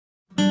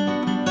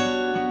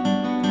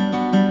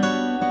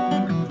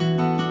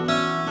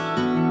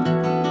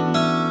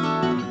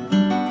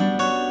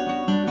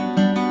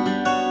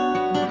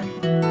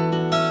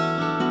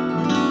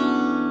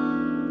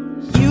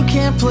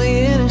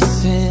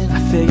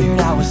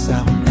pass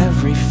out with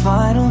every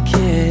final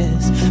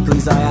kiss.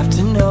 Please, I have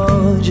to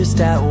know just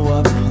at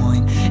what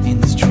point in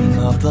this dream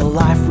of the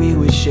life we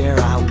would share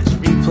I was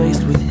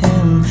replaced with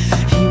him.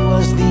 He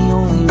was the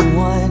only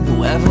one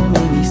who ever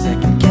made me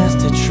second guess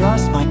to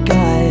trust my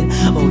gut.